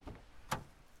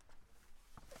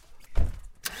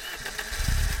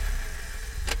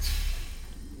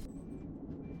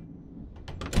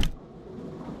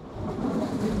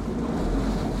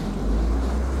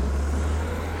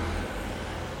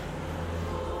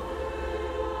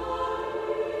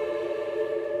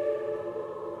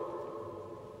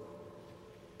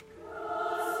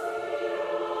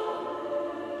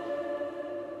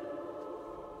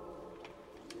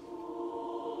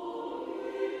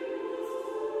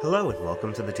Hello and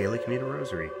welcome to the Daily Commuter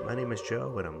Rosary. My name is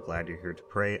Joe and I'm glad you're here to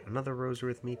pray another rosary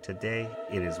with me today.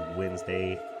 It is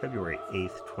Wednesday, February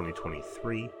 8th,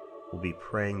 2023. We'll be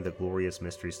praying the glorious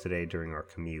mysteries today during our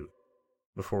commute.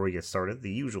 Before we get started, the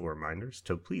usual reminders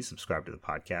to please subscribe to the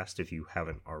podcast if you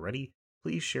haven't already.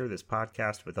 Please share this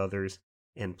podcast with others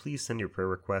and please send your prayer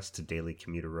requests to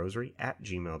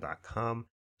dailycommuterrosary@gmail.com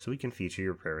so we can feature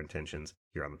your prayer intentions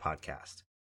here on the podcast.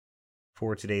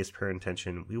 For today's prayer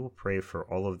intention, we will pray for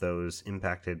all of those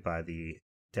impacted by the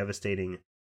devastating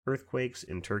earthquakes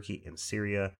in Turkey and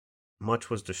Syria. Much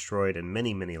was destroyed and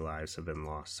many, many lives have been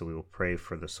lost, so we will pray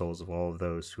for the souls of all of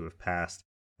those who have passed,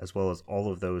 as well as all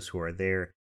of those who are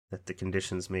there, that the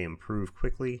conditions may improve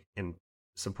quickly and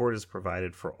support is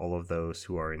provided for all of those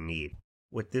who are in need.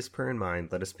 With this prayer in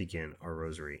mind, let us begin our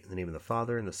rosary. In the name of the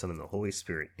Father, and the Son, and the Holy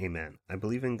Spirit. Amen. I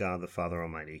believe in God, the Father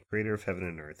Almighty, creator of heaven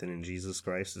and earth, and in Jesus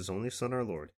Christ, his only Son, our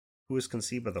Lord, who was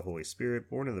conceived by the Holy Spirit,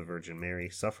 born of the Virgin Mary,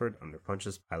 suffered under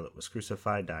Pontius Pilate, was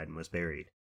crucified, died, and was buried.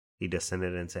 He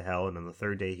descended into hell, and on the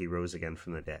third day he rose again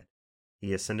from the dead.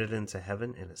 He ascended into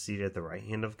heaven, and is seated at the right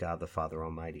hand of God, the Father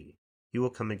Almighty. He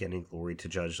will come again in glory to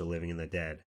judge the living and the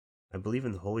dead. I believe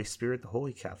in the Holy Spirit, the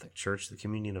Holy Catholic Church, the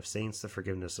communion of saints, the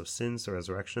forgiveness of sins, the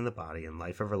resurrection of the body, and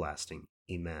life everlasting.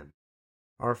 Amen.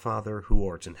 Our Father, who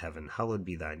art in heaven, hallowed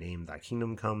be thy name. Thy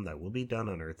kingdom come, thy will be done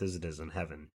on earth as it is in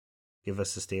heaven. Give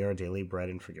us this day our daily bread,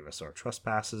 and forgive us our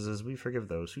trespasses as we forgive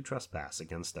those who trespass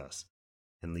against us.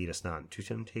 And lead us not into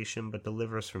temptation, but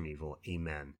deliver us from evil.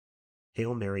 Amen.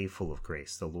 Hail Mary, full of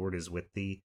grace, the Lord is with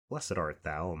thee. Blessed art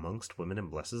thou amongst women,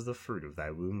 and blessed is the fruit of thy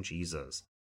womb, Jesus.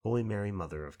 Holy Mary,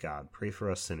 Mother of God, pray for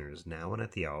us sinners, now and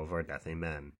at the hour of our death.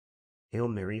 Amen. Hail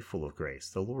Mary, full of grace,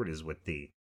 the Lord is with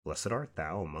thee. Blessed art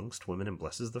thou amongst women, and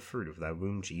blessed is the fruit of thy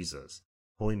womb, Jesus.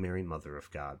 Holy Mary, Mother of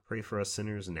God, pray for us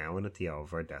sinners, now and at the hour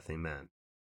of our death. Amen.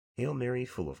 Hail Mary,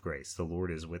 full of grace, the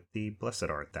Lord is with thee. Blessed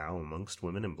art thou amongst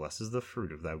women, and blessed is the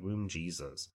fruit of thy womb,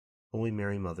 Jesus. Holy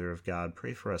Mary, Mother of God,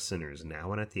 pray for us sinners,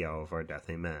 now and at the hour of our death.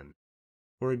 Amen.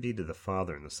 Glory be to the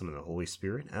Father, and the Son, and the Holy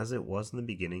Spirit, as it was in the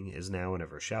beginning, is now, and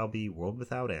ever shall be, world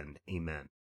without end. Amen.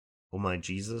 O my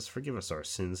Jesus, forgive us our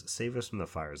sins, save us from the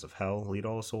fires of hell, lead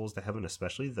all souls to heaven,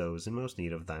 especially those in most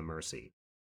need of thy mercy.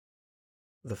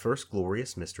 The first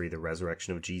glorious mystery, the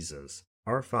resurrection of Jesus.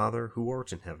 Our Father, who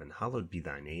art in heaven, hallowed be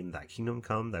thy name. Thy kingdom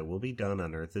come, thy will be done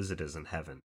on earth as it is in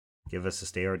heaven. Give us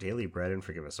this day our daily bread, and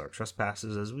forgive us our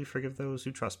trespasses as we forgive those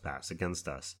who trespass against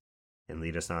us. And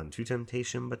lead us not into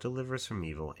temptation, but deliver us from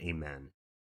evil. Amen.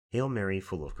 Hail Mary,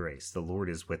 full of grace, the Lord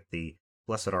is with thee.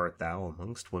 Blessed art thou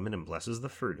amongst women, and blessed is the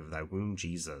fruit of thy womb,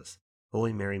 Jesus.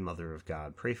 Holy Mary, Mother of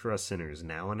God, pray for us sinners,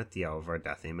 now and at the hour of our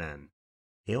death. Amen.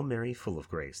 Hail Mary, full of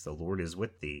grace, the Lord is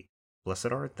with thee. Blessed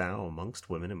art thou amongst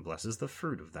women, and blessed is the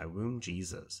fruit of thy womb,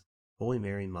 Jesus. Holy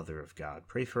Mary, Mother of God,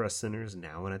 pray for us sinners,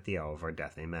 now and at the hour of our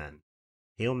death. Amen.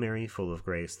 Hail Mary, full of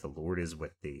grace, the Lord is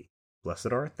with thee.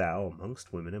 Blessed art thou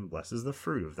amongst women, and blessed is the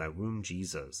fruit of thy womb,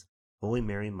 Jesus. Holy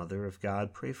Mary, Mother of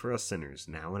God, pray for us sinners,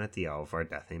 now and at the hour of our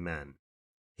death. Amen.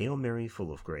 Hail Mary,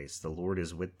 full of grace, the Lord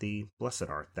is with thee. Blessed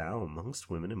art thou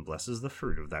amongst women, and blessed is the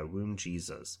fruit of thy womb,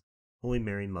 Jesus. Holy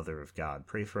Mary, Mother of God,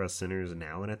 pray for us sinners,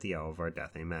 now and at the hour of our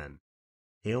death. Amen.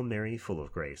 Hail Mary, full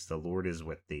of grace, the Lord is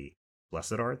with thee.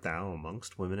 Blessed art thou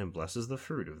amongst women, and blessed is the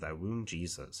fruit of thy womb,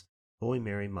 Jesus. Holy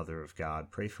Mary, Mother of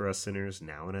God, pray for us sinners,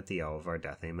 now and at the hour of our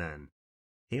death. Amen.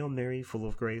 Hail Mary, full of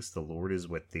grace, the Lord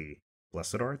is with thee.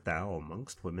 Blessed art thou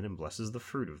amongst women, and blessed is the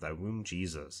fruit of thy womb,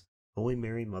 Jesus. Holy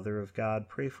Mary, Mother of God,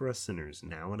 pray for us sinners,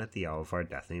 now and at the hour of our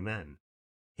death. Amen.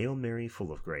 Hail Mary,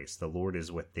 full of grace, the Lord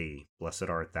is with thee. Blessed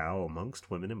art thou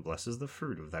amongst women, and blessed is the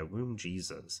fruit of thy womb,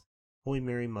 Jesus. Holy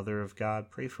Mary, Mother of God,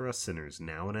 pray for us sinners,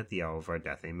 now and at the hour of our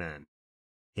death. Amen.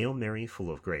 Hail Mary,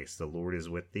 full of grace, the Lord is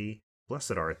with thee.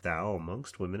 Blessed art thou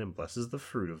amongst women, and blessed is the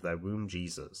fruit of thy womb,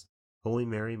 Jesus. Holy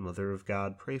Mary, Mother of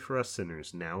God, pray for us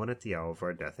sinners, now and at the hour of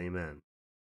our death. Amen.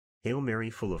 Hail Mary,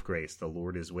 full of grace, the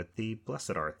Lord is with thee.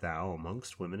 Blessed art thou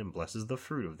amongst women, and blessed is the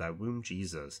fruit of thy womb,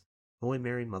 Jesus. Holy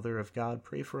Mary, Mother of God,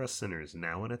 pray for us sinners,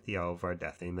 now and at the hour of our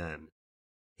death. Amen.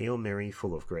 Hail Mary,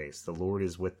 full of grace, the Lord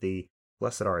is with thee.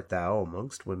 Blessed art thou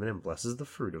amongst women, and blessed is the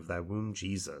fruit of thy womb,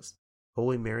 Jesus.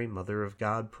 Holy Mary, Mother of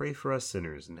God, pray for us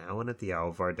sinners, now and at the hour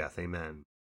of our death. Amen.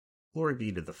 Glory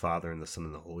be to the Father, and the Son,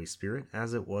 and the Holy Spirit,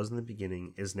 as it was in the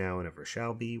beginning, is now, and ever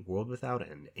shall be, world without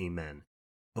end. Amen.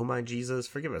 O my Jesus,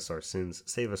 forgive us our sins,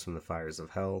 save us from the fires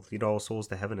of hell, lead all souls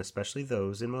to heaven, especially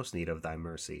those in most need of thy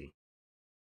mercy.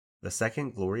 The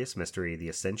second glorious mystery, the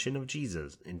ascension of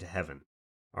Jesus into heaven.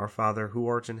 Our Father, who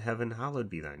art in heaven, hallowed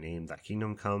be thy name. Thy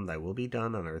kingdom come, thy will be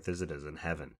done on earth as it is in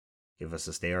heaven. Give us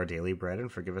this day our daily bread,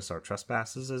 and forgive us our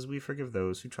trespasses as we forgive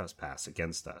those who trespass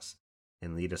against us.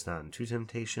 and lead us not into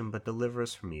temptation, but deliver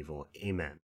us from evil.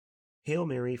 Amen. Hail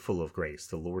Mary, full of grace,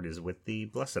 the Lord is with thee.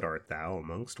 Blessed art thou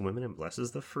amongst women, and blessed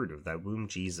is the fruit of thy womb,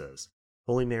 Jesus.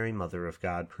 Holy Mary, Mother of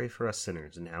God, pray for us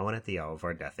sinners, now and at the hour of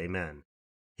our death. Amen.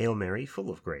 Hail Mary, full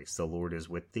of grace, the Lord is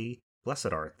with thee. Blessed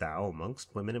art thou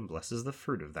amongst women, and blessed is the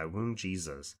fruit of thy womb,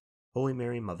 Jesus. Holy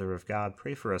Mary, Mother of God,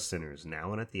 pray for us sinners,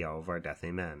 now and at the hour of our death.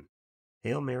 Amen.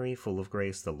 Hail Mary, full of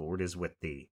grace, the Lord is with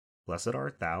thee. Blessed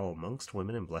art thou amongst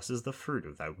women, and blessed is the fruit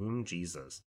of thy womb,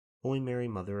 Jesus. Holy Mary,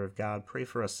 Mother of God, pray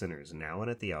for us sinners, now and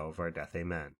at the hour of our death.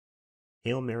 Amen.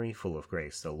 Hail Mary, full of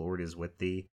grace, the Lord is with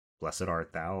thee. Blessed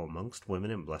art thou amongst women,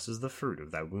 and blessed is the fruit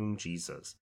of thy womb,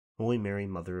 Jesus. Holy Mary,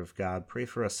 Mother of God, pray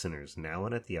for us sinners, now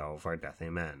and at the hour of our death.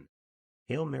 Amen.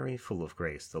 Hail Mary, full of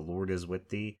grace, the Lord is with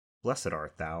thee. Blessed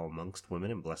art thou amongst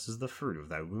women, and blessed is the fruit of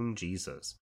thy womb,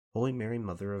 Jesus. Holy Mary,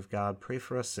 Mother of God, pray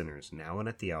for us sinners, now and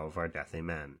at the hour of our death.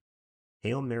 Amen.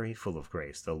 Hail Mary, full of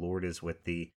grace, the Lord is with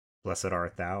thee. Blessed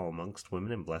art thou amongst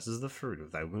women, and blessed is the fruit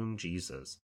of thy womb,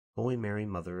 Jesus. Holy Mary,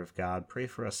 Mother of God, pray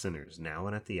for us sinners, now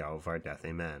and at the hour of our death.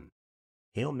 Amen.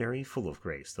 Hail Mary, full of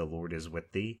grace, the Lord is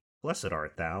with thee. Blessed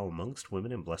art thou amongst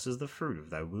women, and blessed is the fruit of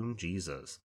thy womb,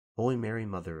 Jesus. Holy Mary,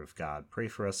 Mother of God, pray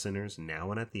for us sinners, now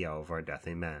and at the hour of our death.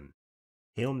 Amen.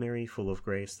 Hail Mary, full of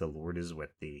grace, the Lord is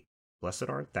with thee. Blessed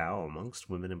art thou amongst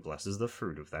women, and blessed is the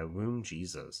fruit of thy womb,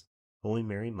 Jesus. Holy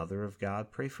Mary, Mother of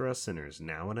God, pray for us sinners,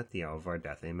 now and at the hour of our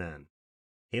death. Amen.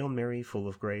 Hail Mary, full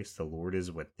of grace, the Lord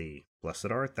is with thee. Blessed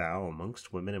art thou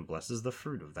amongst women, and blessed is the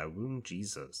fruit of thy womb,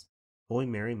 Jesus. Holy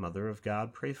Mary, Mother of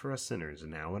God, pray for us sinners,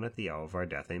 now and at the hour of our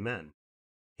death. Amen.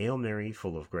 Hail Mary,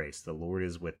 full of grace, the Lord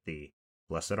is with thee.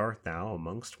 Blessed art thou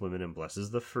amongst women, and blessed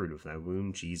is the fruit of thy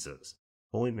womb, Jesus.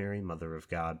 Holy Mary, Mother of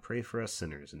God, pray for us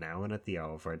sinners, now and at the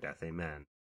hour of our death. Amen.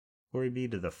 Glory be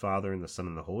to the Father, and the Son,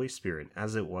 and the Holy Spirit,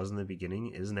 as it was in the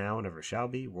beginning, is now, and ever shall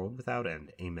be, world without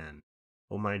end. Amen.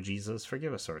 O my Jesus,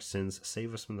 forgive us our sins,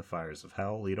 save us from the fires of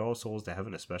hell, lead all souls to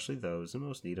heaven, especially those in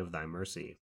most need of thy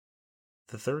mercy.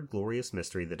 The third glorious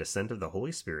mystery, the descent of the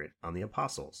Holy Spirit on the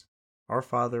Apostles. Our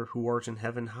Father, who art in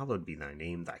heaven, hallowed be thy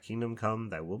name. Thy kingdom come,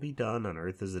 thy will be done, on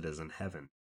earth as it is in heaven.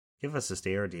 Give us this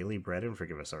day our daily bread, and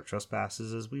forgive us our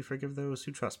trespasses, as we forgive those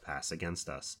who trespass against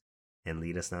us. And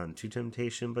lead us not into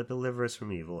temptation, but deliver us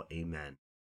from evil. Amen.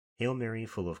 Hail Mary,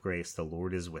 full of grace, the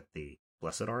Lord is with thee.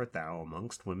 Blessed art thou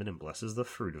amongst women, and blessed is the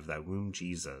fruit of thy womb,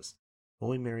 Jesus.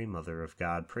 Holy Mary, Mother of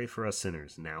God, pray for us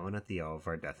sinners, now and at the hour of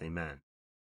our death. Amen.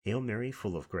 Hail Mary,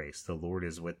 full of grace, the Lord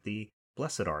is with thee.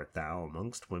 Blessed art thou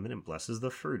amongst women, and blessed is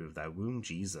the fruit of thy womb,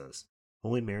 Jesus.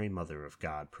 Holy Mary, Mother of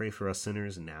God, pray for us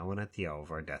sinners, now and at the hour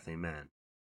of our death. Amen.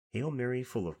 Hail Mary,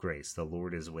 full of grace, the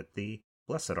Lord is with thee.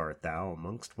 Blessed art thou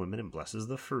amongst women, and blessed is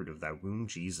the fruit of thy womb,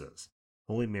 Jesus.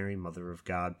 Holy Mary, Mother of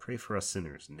God, pray for us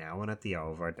sinners, now and at the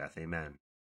hour of our death. Amen.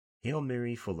 Hail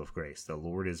Mary, full of grace, the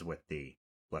Lord is with thee.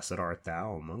 Blessed art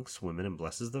thou amongst women, and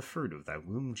blessed is the fruit of thy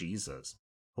womb, Jesus.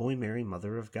 Holy Mary,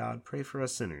 Mother of God, pray for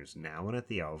us sinners, now and at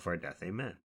the hour of our death.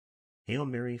 Amen. Hail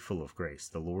Mary, full of grace,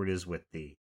 the Lord is with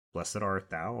thee. Blessed art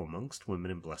thou amongst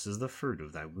women, and blessed is the fruit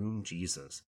of thy womb,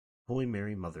 Jesus. Holy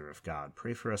Mary, Mother of God,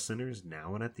 pray for us sinners,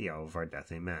 now and at the hour of our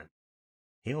death. Amen.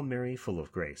 Hail Mary, full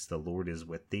of grace, the Lord is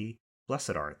with thee.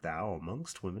 Blessed art thou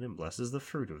amongst women, and blessed is the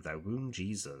fruit of thy womb,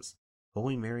 Jesus.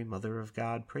 Holy Mary, Mother of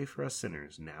God, pray for us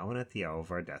sinners, now and at the hour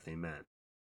of our death. Amen.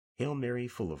 Hail Mary,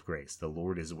 full of grace, the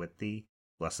Lord is with thee.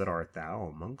 Blessed art thou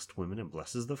amongst women, and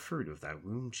blessed is the fruit of thy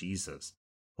womb, Jesus.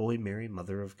 Holy Mary,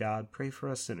 Mother of God, pray for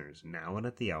us sinners, now and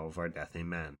at the hour of our death.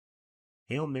 Amen.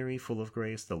 Hail Mary, full of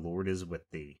grace, the Lord is with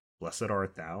thee. Blessed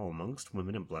art thou amongst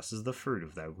women, and blessed is the fruit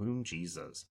of thy womb,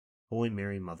 Jesus. Holy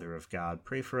Mary, Mother of God,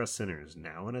 pray for us sinners,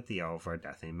 now and at the hour of our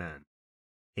death. Amen.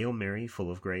 Hail Mary,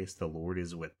 full of grace, the Lord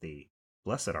is with thee.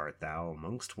 Blessed art thou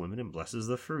amongst women, and blessed is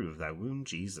the fruit of thy womb,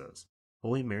 Jesus.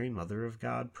 Holy Mary, Mother of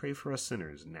God, pray for us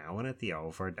sinners, now and at the hour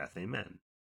of our death. Amen.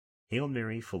 Hail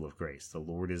Mary, full of grace, the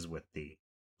Lord is with thee.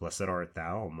 Blessed art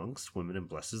thou amongst women, and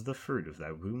blessed is the fruit of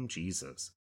thy womb,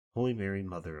 Jesus. Holy Mary,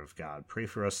 Mother of God, pray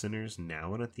for us sinners,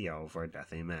 now and at the hour of our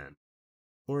death. Amen.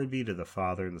 Glory be to the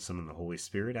Father, and the Son, and the Holy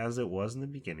Spirit, as it was in the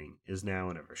beginning, is now,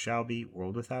 and ever shall be,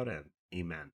 world without end.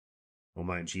 Amen. O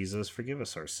my Jesus, forgive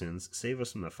us our sins, save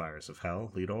us from the fires of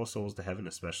hell, lead all souls to heaven,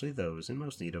 especially those in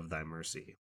most need of thy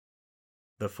mercy.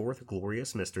 The fourth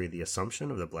glorious mystery, the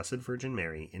Assumption of the Blessed Virgin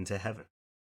Mary into heaven.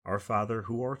 Our Father,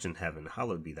 who art in heaven,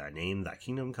 hallowed be thy name. Thy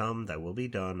kingdom come, thy will be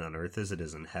done, on earth as it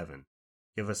is in heaven.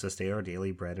 Give us this day our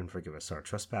daily bread, and forgive us our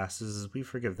trespasses, as we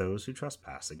forgive those who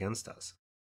trespass against us.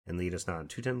 And lead us not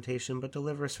into temptation, but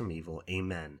deliver us from evil.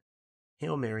 Amen.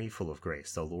 Hail Mary, full of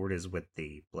grace, the Lord is with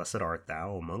thee. Blessed art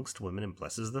thou amongst women, and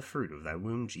blessed is the fruit of thy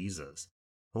womb, Jesus.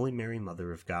 Holy Mary,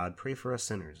 Mother of God, pray for us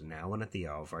sinners, now and at the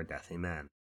hour of our death. Amen.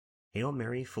 Hail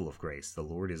Mary, full of grace, the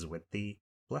Lord is with thee.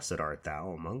 Blessed art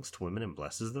thou amongst women, and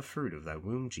blessed is the fruit of thy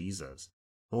womb, Jesus.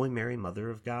 Holy Mary, Mother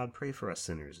of God, pray for us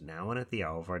sinners, now and at the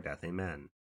hour of our death. Amen.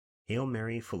 Hail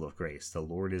Mary, full of grace, the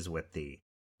Lord is with thee.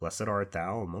 Blessed art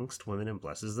thou amongst women, and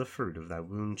blessed is the fruit of thy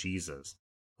womb, Jesus.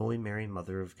 Holy Mary,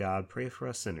 Mother of God, pray for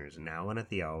us sinners, now and at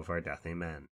the hour of our death.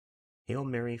 Amen. Hail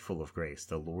Mary, full of grace,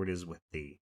 the Lord is with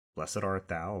thee. Blessed art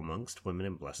thou amongst women,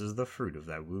 and blessed is the fruit of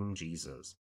thy womb,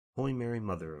 Jesus. Holy Mary,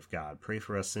 Mother of God, pray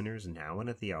for us sinners, now and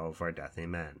at the hour of our death.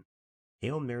 Amen.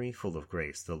 Hail Mary, full of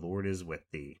grace, the Lord is with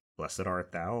thee. Blessed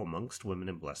art thou amongst women,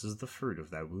 and blessed is the fruit of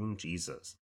thy womb,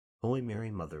 Jesus. Holy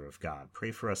Mary, Mother of God,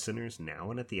 pray for us sinners,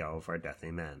 now and at the hour of our death.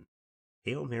 Amen.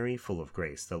 Hail Mary, full of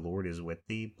grace, the Lord is with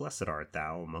thee. Blessed art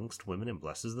thou amongst women, and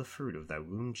blessed is the fruit of thy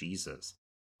womb, Jesus.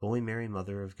 Holy Mary,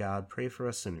 Mother of God, pray for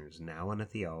us sinners, now and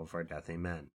at the hour of our death.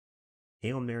 Amen.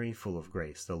 Hail Mary, full of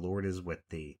grace, the Lord is with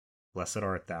thee. Blessed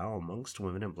art thou amongst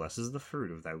women, and blessed is the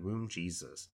fruit of thy womb,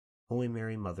 Jesus. Holy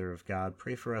Mary, Mother of God,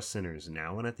 pray for us sinners,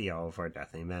 now and at the hour of our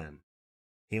death. Amen.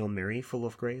 Hail Mary, full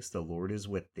of grace, the Lord is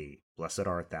with thee. Blessed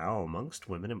art thou amongst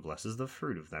women, and blessed is the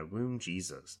fruit of thy womb,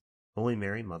 Jesus. Holy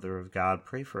Mary, Mother of God,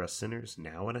 pray for us sinners,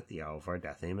 now and at the hour of our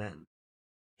death. Amen.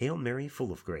 Hail Mary,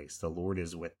 full of grace, the Lord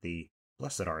is with thee.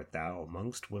 Blessed art thou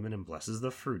amongst women, and blessed is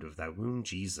the fruit of thy womb,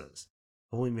 Jesus.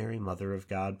 Holy Mary, Mother of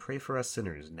God, pray for us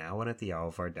sinners, now and at the hour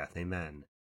of our death. Amen.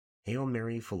 Hail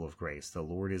Mary, full of grace, the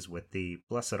Lord is with thee.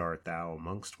 Blessed art thou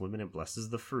amongst women, and blessed is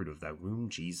the fruit of thy womb,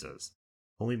 Jesus.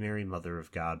 Holy Mary, Mother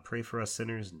of God, pray for us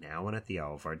sinners, now and at the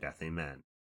hour of our death. Amen.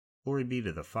 Glory be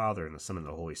to the Father, and the Son, and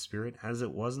the Holy Spirit, as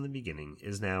it was in the beginning,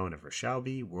 is now, and ever shall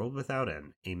be, world without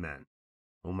end. Amen.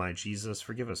 O my Jesus,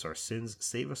 forgive us our sins,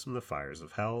 save us from the fires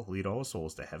of hell, lead all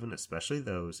souls to heaven, especially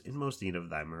those in most need of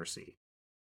thy mercy.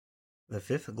 The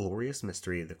fifth glorious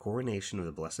mystery, the coronation of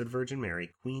the Blessed Virgin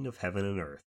Mary, Queen of heaven and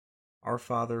earth. Our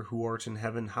Father, who art in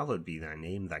heaven, hallowed be thy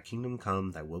name. Thy kingdom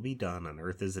come, thy will be done, on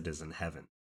earth as it is in heaven.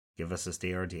 Give us this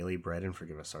day our daily bread, and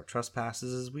forgive us our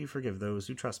trespasses, as we forgive those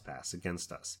who trespass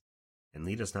against us. And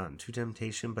lead us not into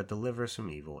temptation, but deliver us from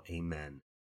evil. Amen.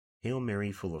 Hail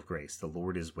Mary, full of grace, the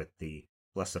Lord is with thee.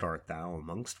 Blessed art thou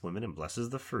amongst women, and blessed is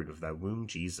the fruit of thy womb,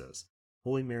 Jesus.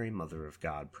 Holy Mary, Mother of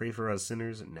God, pray for us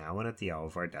sinners, now and at the hour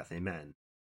of our death. Amen.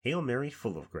 Hail Mary,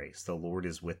 full of grace, the Lord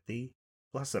is with thee.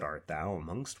 Blessed art thou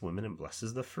amongst women, and blessed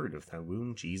is the fruit of thy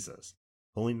womb, Jesus.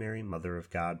 Holy Mary, Mother of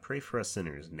God, pray for us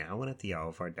sinners, now and at the hour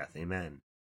of our death. Amen.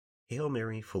 Hail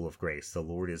Mary, full of grace, the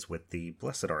Lord is with thee.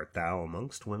 Blessed art thou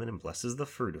amongst women, and blessed is the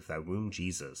fruit of thy womb,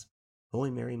 Jesus. Holy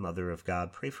Mary, Mother of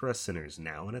God, pray for us sinners,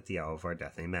 now and at the hour of our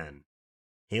death. Amen.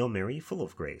 Hail Mary, full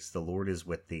of grace, the Lord is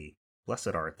with thee. Blessed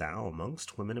art thou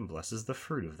amongst women, and blessed is the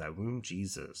fruit of thy womb,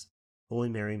 Jesus. Holy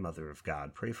Mary, Mother of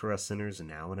God, pray for us sinners,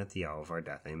 now and at the hour of our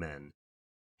death. Amen.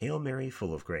 Hail Mary,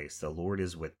 full of grace, the Lord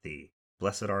is with thee.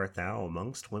 Blessed art thou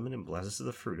amongst women, and blessed is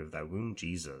the fruit of thy womb,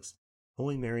 Jesus.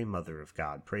 Holy Mary, Mother of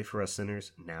God, pray for us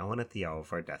sinners, now and at the hour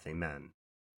of our death. Amen.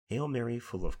 Hail Mary,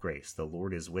 full of grace, the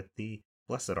Lord is with thee.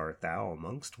 Blessed art thou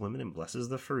amongst women, and blessed is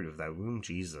the fruit of thy womb,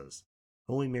 Jesus.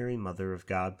 Holy Mary, Mother of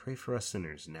God, pray for us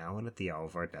sinners, now and at the hour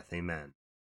of our death. Amen.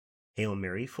 Hail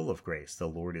Mary, full of grace, the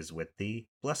Lord is with thee.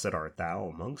 Blessed art thou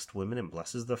amongst women, and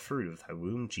blessed is the fruit of thy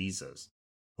womb, Jesus.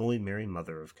 Holy Mary,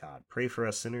 Mother of God, pray for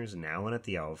us sinners, now and at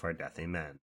the hour of our death.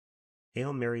 Amen.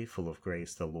 Hail Mary, full of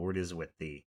grace, the Lord is with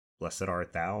thee. Blessed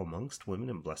art thou amongst women,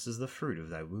 and blessed is the fruit of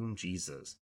thy womb,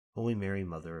 Jesus. Holy Mary,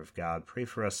 Mother of God, pray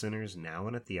for us sinners, now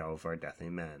and at the hour of our death.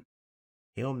 Amen.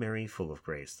 Hail Mary, full of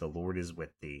grace, the Lord is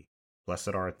with thee. Blessed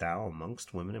art thou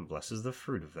amongst women, and blessed is the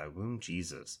fruit of thy womb,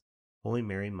 Jesus. Holy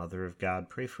Mary, Mother of God,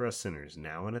 pray for us sinners,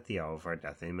 now and at the hour of our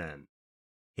death. Amen.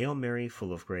 Hail Mary,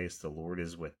 full of grace, the Lord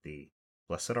is with thee.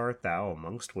 Blessed art thou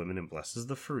amongst women, and blessed is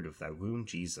the fruit of thy womb,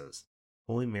 Jesus.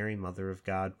 Holy Mary, Mother of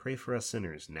God, pray for us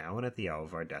sinners, now and at the hour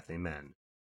of our death. Amen.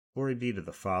 Glory be to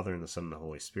the Father, and the Son, and the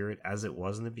Holy Spirit, as it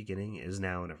was in the beginning, is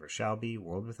now, and ever shall be,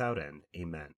 world without end.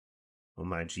 Amen. O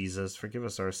my Jesus, forgive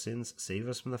us our sins, save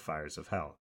us from the fires of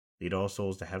hell. Lead all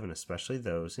souls to heaven, especially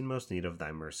those in most need of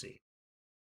thy mercy.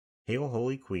 Hail,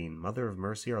 Holy Queen, Mother of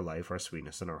mercy, our life, our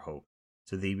sweetness, and our hope.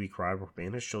 To thee we cry, poor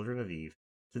banished children of Eve.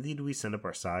 To thee do we send up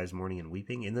our sighs, mourning and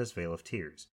weeping in this vale of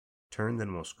tears. Turn then,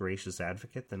 most gracious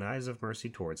Advocate, thine eyes of mercy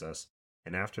towards us,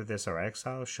 and after this our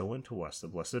exile show unto us the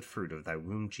blessed fruit of thy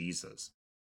womb, Jesus.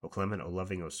 O clement, O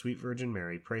loving, O sweet Virgin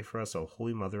Mary, pray for us, O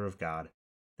Holy Mother of God,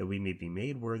 that we may be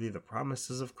made worthy the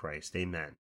promises of Christ.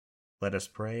 Amen. Let us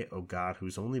pray, O God,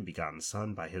 whose only begotten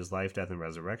Son, by his life, death, and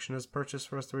resurrection, has purchased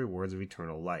for us the rewards of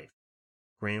eternal life.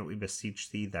 Grant, we beseech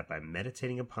thee, that by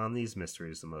meditating upon these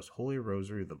mysteries, the most holy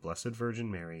rosary of the Blessed Virgin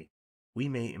Mary, we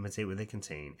may imitate what they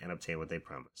contain and obtain what they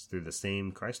promise. Through the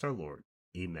same Christ our Lord.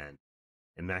 Amen.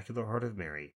 Immaculate Heart of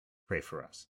Mary, pray for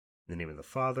us. In the name of the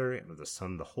Father, and of the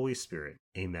Son, and the Holy Spirit.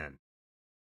 Amen.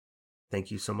 Thank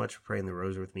you so much for praying the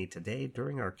rosary with me today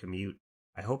during our commute.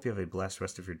 I hope you have a blessed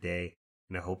rest of your day,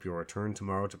 and I hope you'll return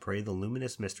tomorrow to pray the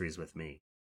luminous mysteries with me.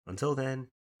 Until then,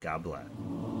 God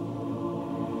bless.